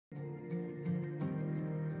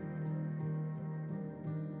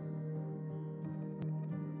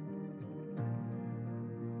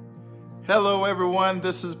Hello everyone,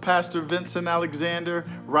 this is Pastor Vincent Alexander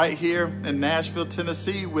right here in Nashville,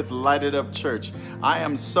 Tennessee with Lighted Up Church. I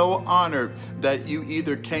am so honored that you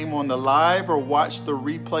either came on the live or watched the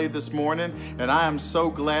replay this morning, and I am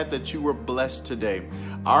so glad that you were blessed today.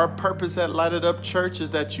 Our purpose at Lighted Up Church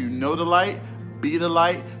is that you know the light, be the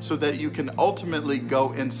light, so that you can ultimately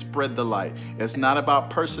go and spread the light. It's not about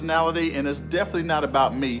personality, and it's definitely not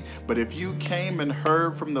about me, but if you came and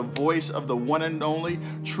heard from the voice of the one and only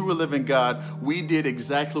true living God, we did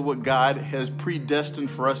exactly what God has predestined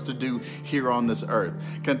for us to do here on this earth.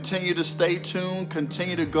 Continue to stay tuned,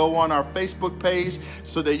 continue to go on our Facebook page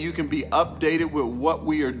so that you can be updated with what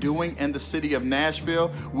we are doing in the city of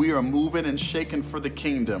Nashville. We are moving and shaking for the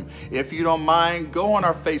kingdom. If you don't mind, go on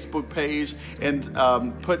our Facebook page and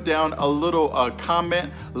put down a little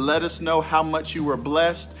comment. Let us know how much you were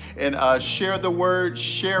blessed, and share the word,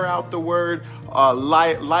 share out the word,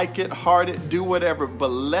 like it, heart it, do whatever, but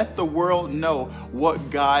let the world know what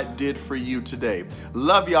God did for you today.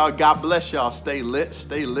 Love y'all. God bless y'all. Stay lit,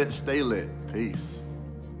 stay lit, stay lit. Peace.